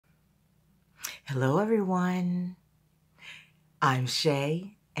Hello, everyone. I'm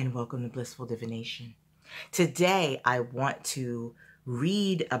Shay, and welcome to Blissful Divination. Today, I want to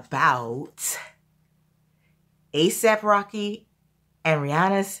read about A$AP Rocky and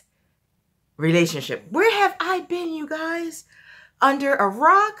Rihanna's relationship. Where have I been, you guys? Under a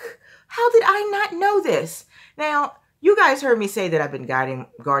rock? How did I not know this? Now, you guys heard me say that I've been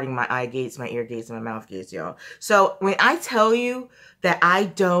guarding my eye gates, my ear gates, and my mouth gates, y'all. So when I tell you that I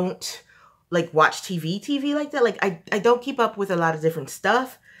don't like watch TV like that, like I don't keep up with a lot of different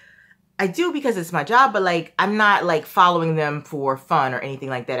stuff. I do because it's my job, but like I'm not like following them for fun or anything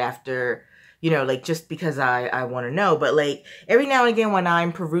like that after, like just because I want to know. But like every now and again when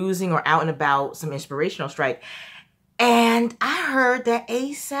I'm perusing or out and about, some inspirational strike. And I heard that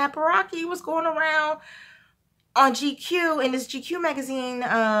A$AP Rocky was going around on GQ in this GQ magazine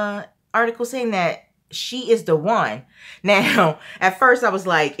article saying that she is the one. Now, at first I was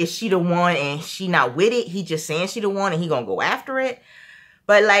like, is she the one and she not with it? He just saying she the one and he gonna go after it.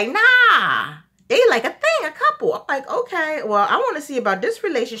 But like, nah, they like a thing, a couple. I'm like, okay, well, I want to see about this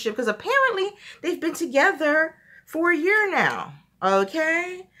relationship because apparently they've been together for a year now.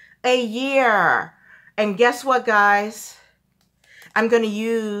 Okay? A year. And guess what, guys? I'm going to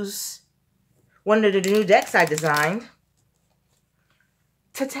use one of the new decks I designed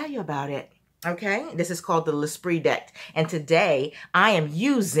to tell you about it. Okay? This is called the Lesprit deck. And today, I am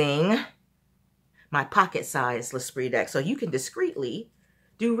using my pocket-sized Lesprit deck. So you can discreetly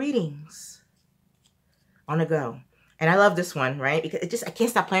do readings on the go. And I love this one, right? Because I can't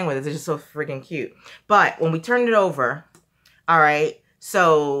stop playing with it. It's just so freaking cute. But when we turn it over, all right,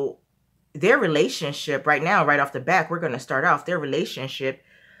 so their relationship right now, right off the bat, we're going to start off. Their relationship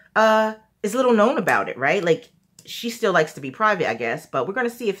is little known about it, right? Like, she still likes to be private, I guess. But we're going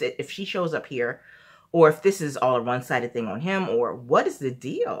to see if she shows up here or if this is all a one-sided thing on him or what is the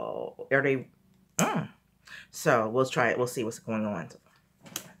deal? Are they... So we'll try it. We'll see what's going on.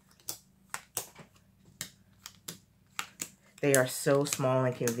 They are so small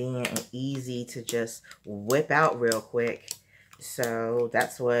and convenient and easy to just whip out real quick. So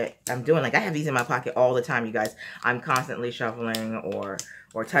that's what I'm doing. Like I have these in my pocket all the time, you guys. I'm constantly shuffling or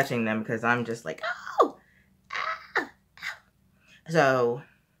touching them because I'm just like, oh, ah. So,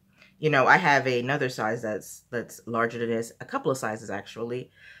 I have another size that's larger than this, a couple of sizes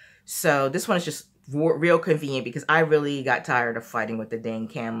actually. So this one is just real convenient because I really got tired of fighting with the dang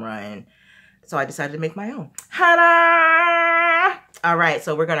camera, and so I decided to make my own. Ta-da! All right,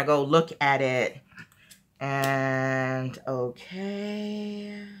 so we're gonna go look at it. And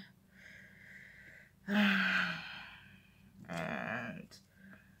okay. And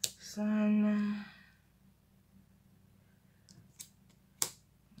sun.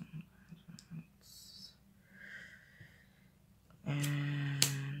 And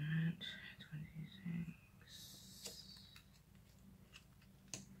 26.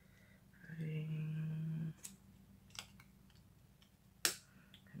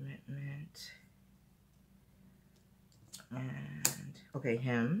 Commitment. And okay,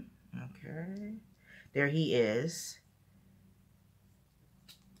 him. Okay. There he is.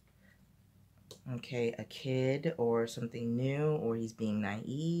 Okay, a kid or something new, or he's being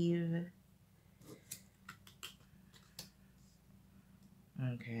naive.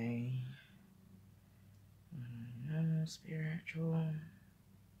 Okay. Spiritual.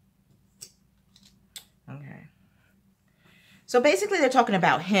 Okay. So basically they're talking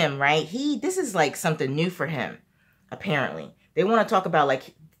about him, right? This is like something new for him, apparently. They want to talk about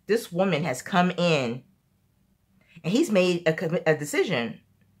like this woman has come in and he's made a decision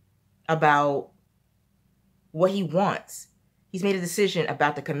about what he wants. He's made a decision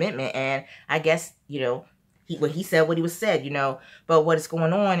about the commitment, and I guess, he said what he was said, but what is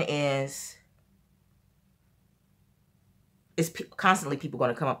going on is constantly people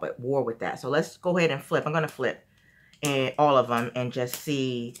going to come up at war with that. So let's go ahead and flip. I'm going to flip and all of them and just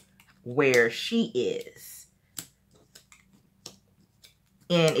see where she is.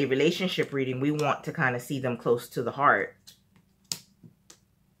 In a relationship reading, we want to kind of see them close to the heart.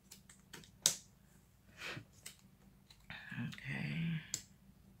 Okay.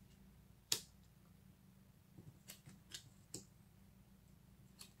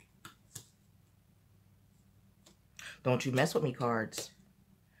 Don't you mess with me, cards.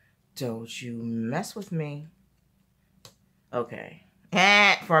 Don't you mess with me. Okay.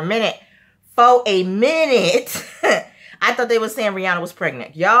 For a minute. I thought they were saying Rihanna was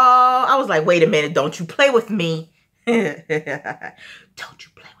pregnant. Y'all, I was like, wait a minute. Don't you play with me. Don't you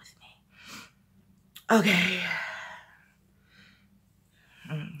play with me. Okay.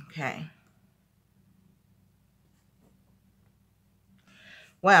 Okay.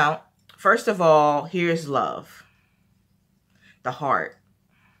 Well, First of all, here's love. The heart.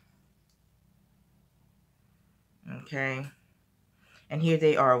 Okay. And here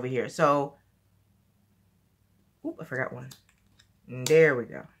they are over here. So, oop, I forgot one. There we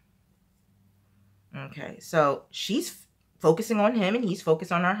go. Okay. So, she's focusing on him and he's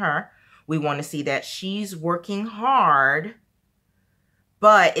focused on her. We want to see that she's working hard.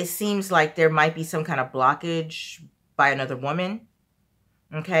 But it seems like there might be some kind of blockage by another woman.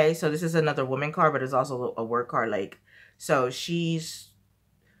 Okay. So, this is another woman card, but it's also a word card. Like, so she's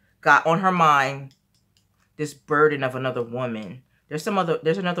got on her mind this burden of another woman. There's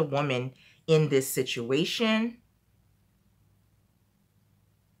another woman in this situation.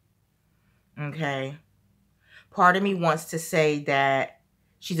 Okay. Part of me wants to say that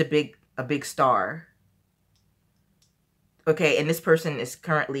she's a big star. Okay, and this person is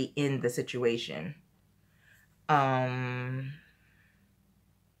currently in the situation. And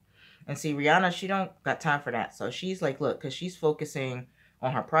see, Rihanna, she don't got time for that. So she's like, look, because she's focusing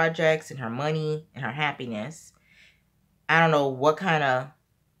on her projects and her money and her happiness. I don't know what kind of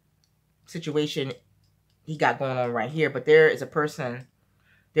situation he got going on right here, but there is a person,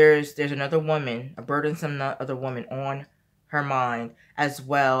 there's another woman, a burdensome other woman on her mind, as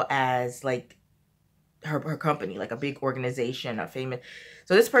well as like her company, like a big organization, a famous.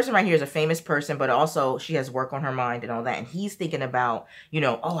 So this person right here is a famous person, but also she has work on her mind and all that. And he's thinking about, you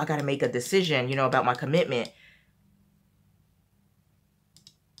know, oh, I got to make a decision, you know, about my commitment.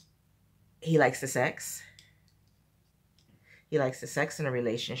 He likes the sex. He likes the sex in a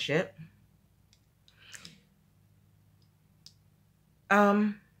relationship.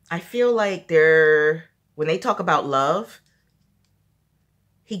 I feel like when they talk about love,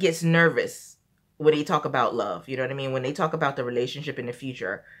 he gets nervous when they talk about love. You know what I mean? When they talk about the relationship in the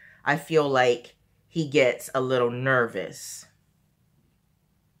future, I feel like he gets a little nervous.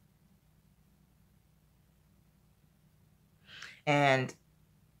 And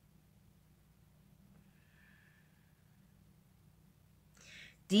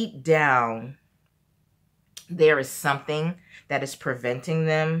deep down, there is something that is preventing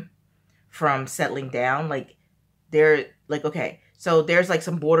them from settling down. Like they're like, okay, so there's like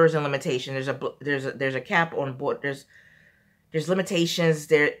some borders and limitations. There's a cap on board. There's limitations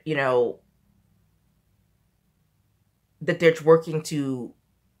there, you know, that they're working to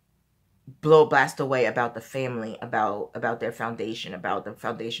blast away about the family, about their foundation, about the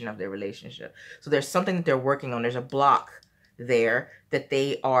foundation of their relationship. So there's something that they're working on. There's a block there that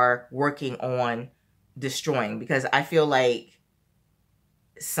they are working on destroying, because I feel like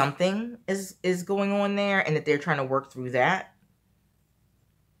something is going on there and that they're trying to work through that.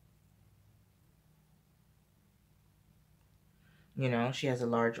 You know, she has a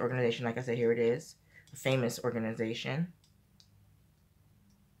large organization. Like I said, here it is, a famous organization.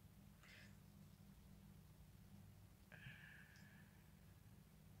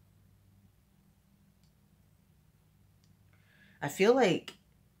 I feel like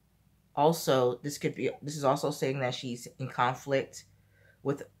also this is also saying that she's in conflict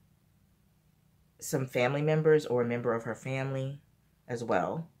with some family members or a member of her family as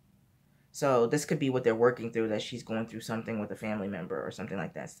well. So this could be what they're working through, that she's going through something with a family member or something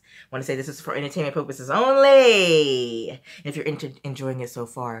like that. I want to say this is for entertainment purposes only. And if you're enjoying it so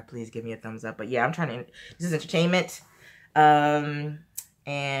far, please give me a thumbs up. But yeah, this is entertainment. And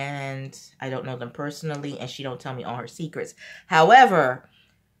I don't know them personally, and she don't tell me all her secrets. However,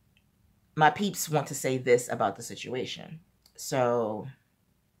 my peeps want to say this about the situation. So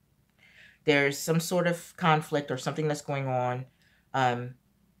there's some sort of conflict or something that's going on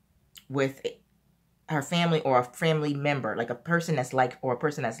with her family or a family member, like a person that's like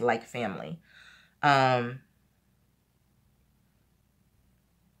family. So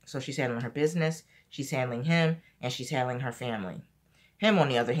she's handling her business, she's handling him, and she's handling her family. Him, on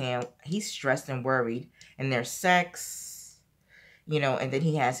the other hand, he's stressed and worried, and there's sex, you know, and then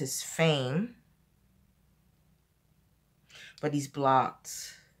he has his fame, but he's blocked.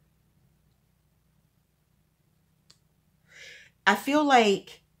 I feel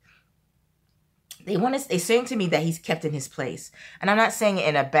like they're saying to me that he's kept in his place. And I'm not saying it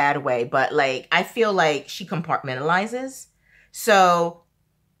in a bad way, but like, I feel like she compartmentalizes. So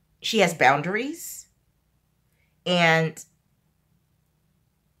she has boundaries. And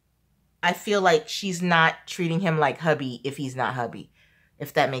I feel like she's not treating him like hubby if he's not hubby.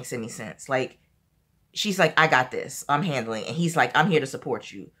 If that makes any sense. Like, she's like, I got this. I'm handling it. And he's like, I'm here to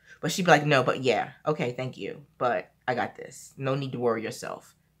support you. But she'd be like, no, but yeah. Okay, thank you. But I got this. No need to worry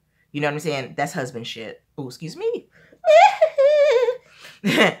yourself. You know what I'm saying? That's husband shit. Oh, excuse me.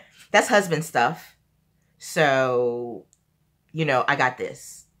 That's husband stuff. So, you know, I got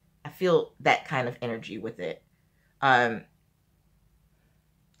this. I feel that kind of energy with it. But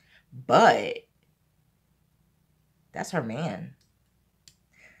that's her man.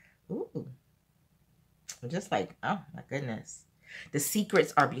 Ooh. I'm just like, oh my goodness. The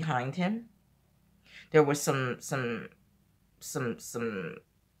secrets are behind him. There was some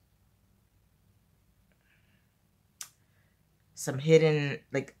hidden,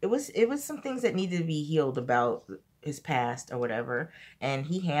 like, it was some things that needed to be healed about his past or whatever, and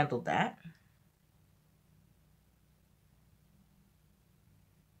he handled that.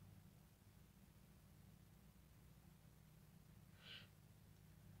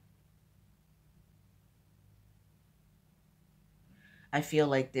 I feel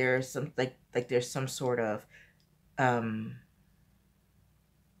like there's some like there's some sort of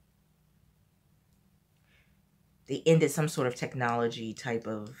they ended some sort of technology type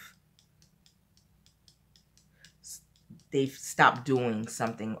of, they've stopped doing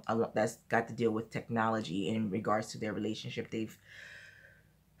something that's got to deal with technology in regards to their relationship.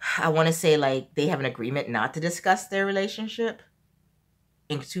 I want to say, like, they have an agreement not to discuss their relationship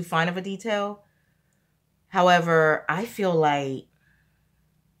in too fine of a detail. However, I feel like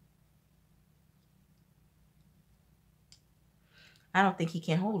I don't think he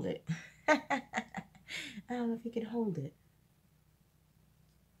can hold it. I don't know if he can hold it.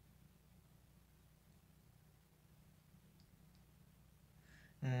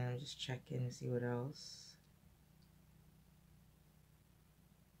 I'm just checking to see what else.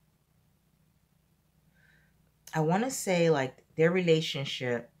 I want to say, like, their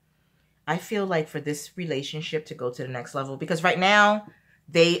relationship, I feel like for this relationship to go to the next level, because right now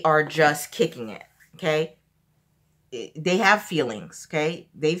they are just kicking it, okay? They have feelings, okay?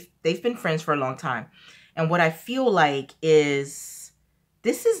 They've been friends for a long time. And what I feel like is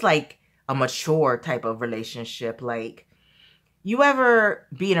this is like a mature type of relationship. Like, you ever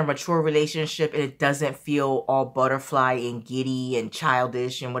be in a mature relationship and it doesn't feel all butterfly and giddy and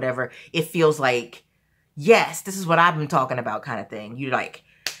childish and whatever? It feels like, yes, this is what I've been talking about kind of thing. You're like,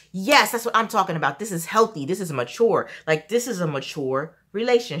 yes, that's what I'm talking about. This is healthy. This is mature. Like, this is a mature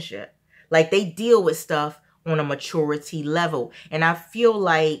relationship. Like, they deal with stuff on a maturity level. And I feel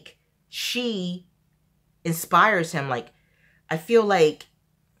like she inspires him. Like, I feel like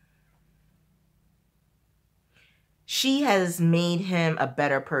she has made him a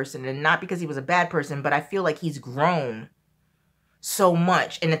better person. And not because he was a bad person, but I feel like he's grown so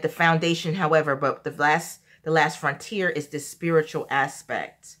much. And at the foundation, however, but the last frontier is this spiritual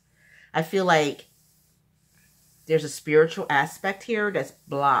aspect. I feel like there's a spiritual aspect here that's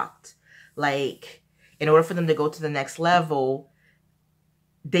blocked. Like, in order for them to go to the next level,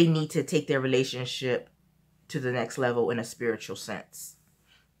 they need to take their relationship to the next level in a spiritual sense.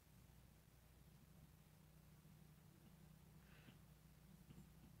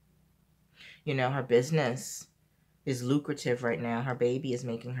 You know, her business is lucrative right now. Her baby is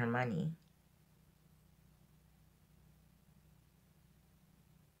making her money.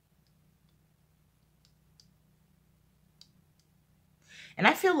 And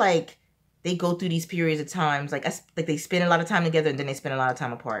I feel like they go through these periods of times, like they spend a lot of time together and then they spend a lot of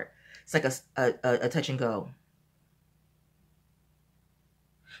time apart. It's like a touch and go.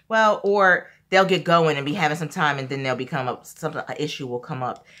 Well, or they'll get going and be having some time, and then they'll become an issue will come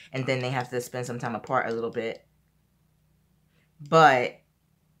up, and then they have to spend some time apart a little bit. But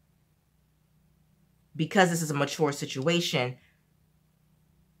because this is a mature situation,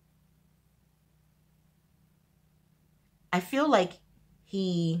 I feel like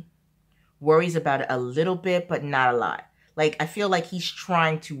he worries about it a little bit, but not a lot. Like, I feel like he's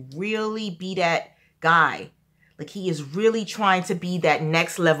trying to really be that guy. Like, he is really trying to be that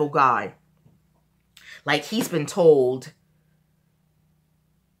next level guy. Like, he's been told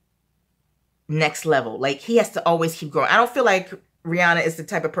next level. Like, he has to always keep growing. I don't feel like Rihanna is the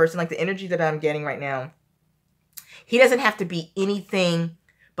type of person, like the energy that I'm getting right now. He doesn't have to be anything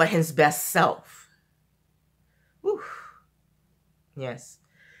but his best self. Whew. Yes.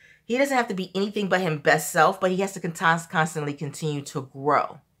 He doesn't have to be anything but his best self, but he has to constantly continue to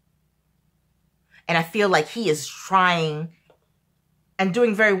grow. And I feel like he is trying and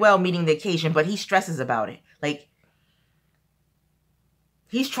doing very well meeting the occasion, but he stresses about it. Like,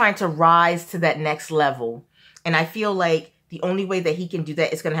 he's trying to rise to that next level. And I feel like the only way that he can do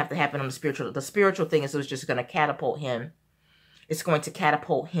that is going to have to happen on the spiritual. The spiritual thing is just going to catapult him. It's going to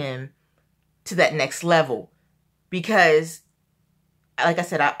catapult him to that next level. Because, like I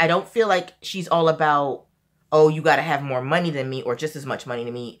said, I don't feel like she's all about, oh, you got to have more money than me or just as much money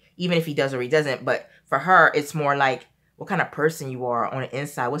than me, even if he does or he doesn't. But for her, it's more like what kind of person you are on the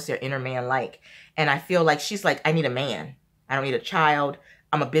inside. What's your inner man like? And I feel like she's like, I need a man. I don't need a child.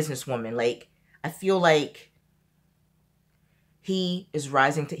 I'm a businesswoman. Like, I feel like he is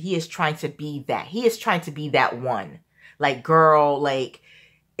trying to be that. He is trying to be that one. Like, girl, like,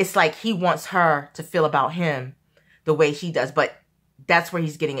 it's like he wants her to feel about him the way she does. But that's where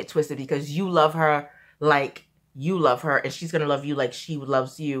he's getting it twisted, because you love her like you love her, and she's going to love you like she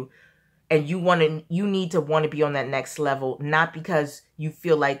loves you. And you need to want to be on that next level, not because you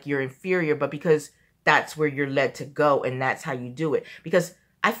feel like you're inferior, but because that's where you're led to go, and that's how you do it. Because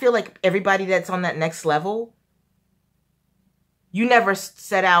I feel like everybody that's on that next level, you never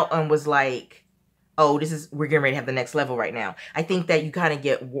set out and was like, oh, we're getting ready to have the next level right now. I think that you kind of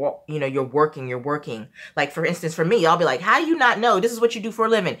you're working. Like, for instance, for me, I'll be like, how do you not know? This is what you do for a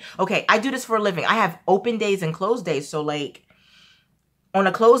living. Okay, I do this for a living. I have open days and closed days. So, like, on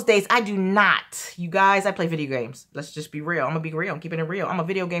the closed days, I do not. You guys, I play video games. Let's just be real. I'm going to be real. I'm keeping it real. I'm a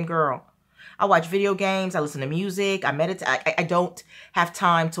video game girl. I watch video games. I listen to music. I meditate. I don't have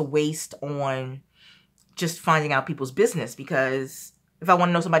time to waste on just finding out people's business, because if I want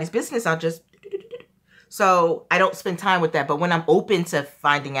to know somebody's business, I'll just... So I don't spend time with that. But when I'm open to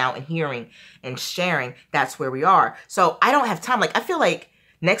finding out and hearing and sharing, that's where we are. So I don't have time. Like, I feel like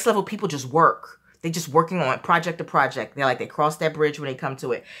next level people just work. They're just working on project to project. They cross that bridge when they come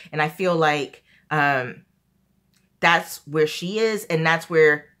to it. And I feel like that's where she is, and that's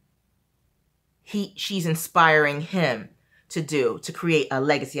where she's inspiring him to create a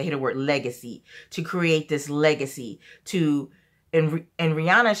legacy. I hate the word legacy. To create this legacy. And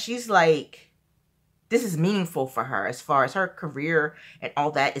Rihanna, she's like, this is meaningful for her, as far as her career and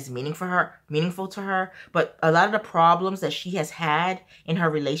all that is meaningful to her. But a lot of the problems that she has had in her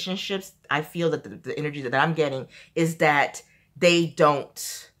relationships, I feel that the energy that I'm getting is that they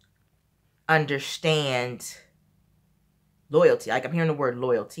don't understand loyalty. Like, I'm hearing the word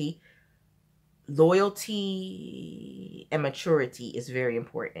loyalty. Loyalty and maturity is very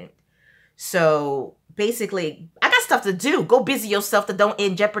important. So basically, I got stuff to do. Go busy yourself that don't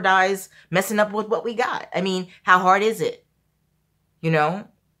jeopardize messing up with what we got. I mean, how hard is it? You know,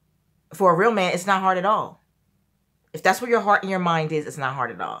 for a real man, it's not hard at all. If that's where your heart and your mind is, it's not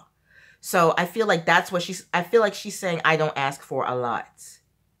hard at all. So I feel like that's what I feel like she's saying, I don't ask for a lot.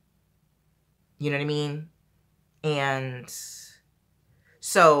 You know what I mean? And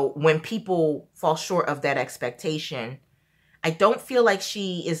so when people fall short of that expectation, I don't feel like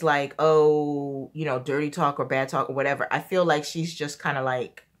she is like, oh, you know, dirty talk or bad talk or whatever. I feel like she's just kind of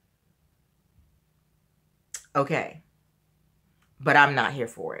like, okay, but I'm not here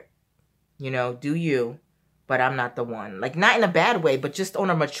for it. You know, do you, but I'm not the one. Like, not in a bad way, but just on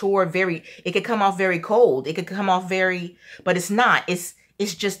a mature, it could come off very cold. It could come off but it's not. It's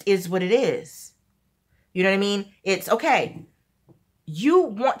just is what it is. You know what I mean? It's okay. You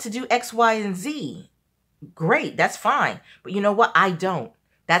want to do X, Y, and Z. Great, that's fine. But you know what? I don't.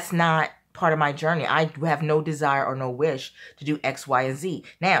 That's not part of my journey. I have no desire or no wish to do X, Y, and Z.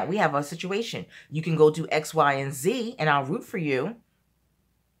 Now, we have a situation. You can go do X, Y, and Z, and I'll root for you.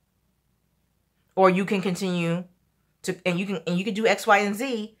 Or you can continue to, and you can do X, Y, and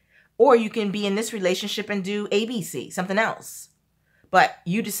Z, or you can be in this relationship and do A, B, C, something else. But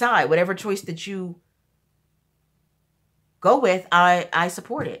you decide. Whatever choice that you go with, I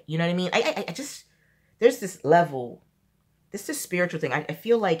support it. You know what I mean? I just... There's this level, this spiritual thing. I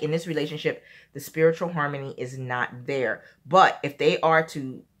feel like in this relationship, the spiritual harmony is not there. But if they are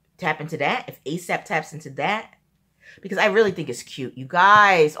to tap into that, if ASAP taps into that, because I really think it's cute. You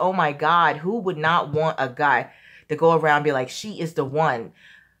guys, oh my God, who would not want a guy to go around and be like, she is the one.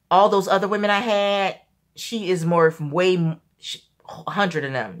 All those other women I had, she is more, 100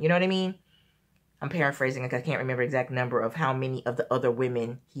 of them. You know what I mean? I'm paraphrasing, like I can't remember exact number of how many of the other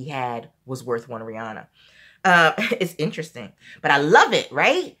women he had was worth one Rihanna. It's interesting, but I love it,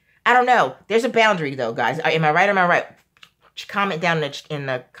 right? I don't know. There's a boundary though, guys. Am I right or am I right? Comment down in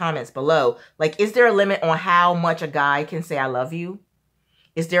the comments below. Like, is there a limit on how much a guy can say I love you?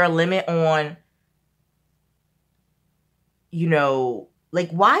 Is there a limit on, you know, like,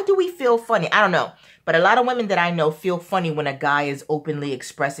 why do we feel funny? I don't know. But a lot of women that I know feel funny when a guy is openly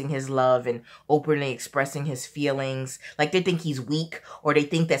expressing his love and openly expressing his feelings. Like, they think he's weak, or they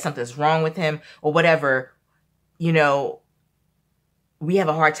think that something's wrong with him or whatever. You know, we have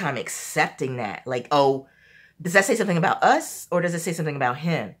a hard time accepting that. Like, oh, does that say something about us, or does it say something about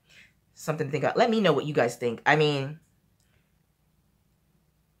him? Something to think about. Let me know what you guys think. I mean,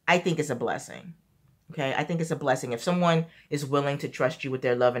 I think it's a blessing. Okay, I think it's a blessing. If someone is willing to trust you with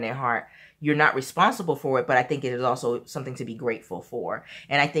their love and their heart, you're not responsible for it, but I think it is also something to be grateful for.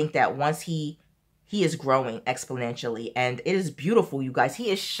 And I think that once he he is growing exponentially, and it is beautiful, you guys. He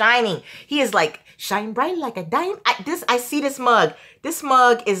is shining. He is like shine bright like a diamond. I see this mug. This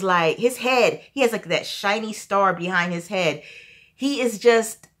mug is like his head. He has like that shiny star behind his head. He is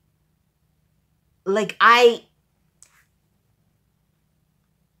just like oh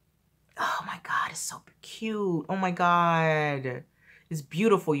my God, it's so cute. Oh my God, it's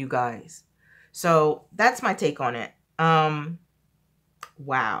beautiful, you guys. So that's my take on it.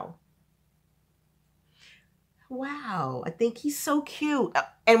 Wow. Wow, I think he's so cute.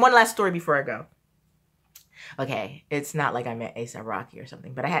 And one last story before I go. Okay, it's not like I met A$AP Rocky or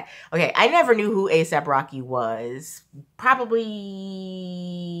something, but I never knew who A$AP Rocky was. Probably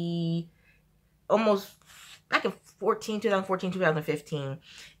almost back in 2014, 2015,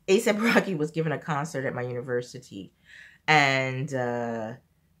 A$AP Rocky was giving a concert at my university. And I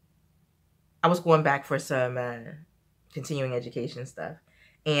was going back for some continuing education stuff.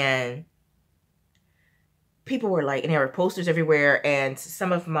 And people were like, and there were posters everywhere, and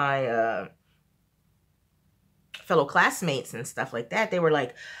some of my fellow classmates and stuff like that, they were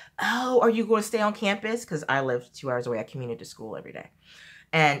like, oh, are you going to stay on campus? Because I lived 2 hours away. I commuted to school every day.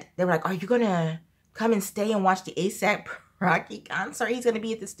 And they were like, are you going to come and stay and watch the A$AP Rocky concert? He's going to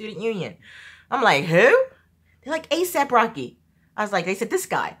be at the student union. I'm like, who? They're like, A$AP Rocky. I was like, they said, this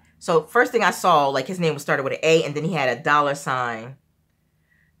guy. So first thing I saw, like his name was started with an A, and then he had a $sign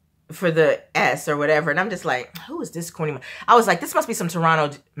for the S or whatever. And I'm just like, who is this corny man? I was like, this must be some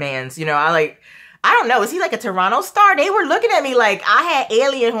Toronto man's, you know. I don't know. Is he like a Toronto star? They were looking at me like I had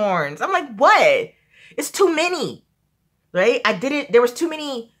alien horns. I'm like, what? It's too many, right? There was too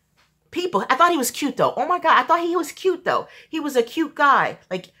many people. I thought he was cute though. Oh my God. I thought he was cute though. He was a cute guy.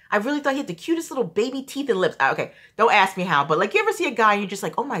 Like, I really thought he had the cutest little baby teeth and lips. Okay, don't ask me how, but like, you ever see a guy and you're just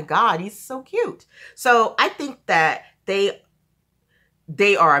like, oh my God, he's so cute. So I think that they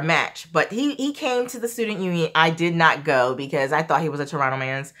are a match. But he came to the student union. I did not go because I thought he was a Toronto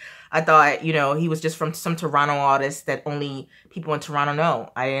man's. I thought, you know, he was just from some Toronto artist that only people in Toronto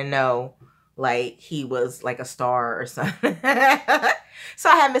know. I didn't know, like, he was like a star or something. So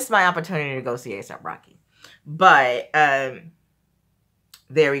I had missed my opportunity to go see A$AP Rocky. But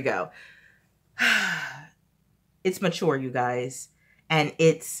there we go. It's mature, you guys. And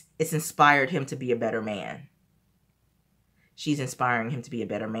it's inspired him to be a better man. She's inspiring him to be a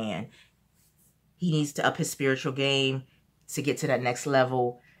better man. He needs to up his spiritual game to get to that next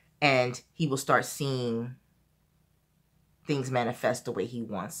level. And he will start seeing things manifest the way he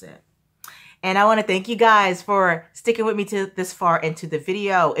wants it. And I want to thank you guys for sticking with me to this far into the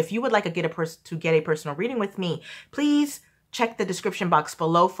video. If you would like to get a personal reading with me, please check the description box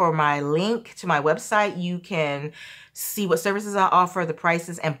below for my link to my website. You can see what services I offer, the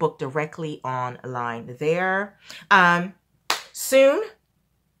prices, and book directly online there. Soon,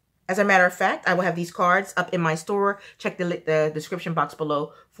 as a matter of fact, I will have these cards up in my store. Check the description box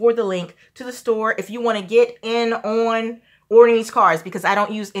below for the link to the store if you want to get in on ordering these cards, because I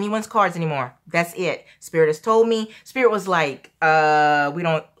don't use anyone's cards anymore. That's it. Spirit has told me. Spirit was like, we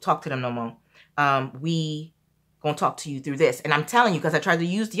don't talk to them no more. We gonna talk to you through this. And I'm telling you, because I tried to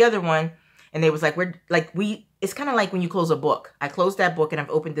use the other one, and they was like, it's kind of like when you close a book. I closed that book, and I've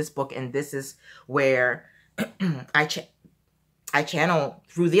opened this book, and this is where I channel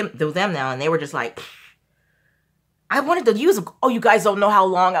through them now. And they were just like, I wanted to use them. Oh, you guys don't know how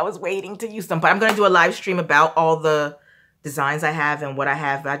long I was waiting to use them. But I'm going to do a live stream about all the designs I have and what I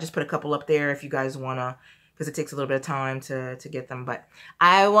have. But I just put a couple up there if you guys want to, because it takes a little bit of time to get them. But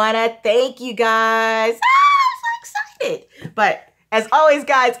I want to thank you guys. I'm so excited. But as always,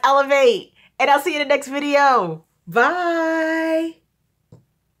 guys, elevate. And I'll see you in the next video. Bye.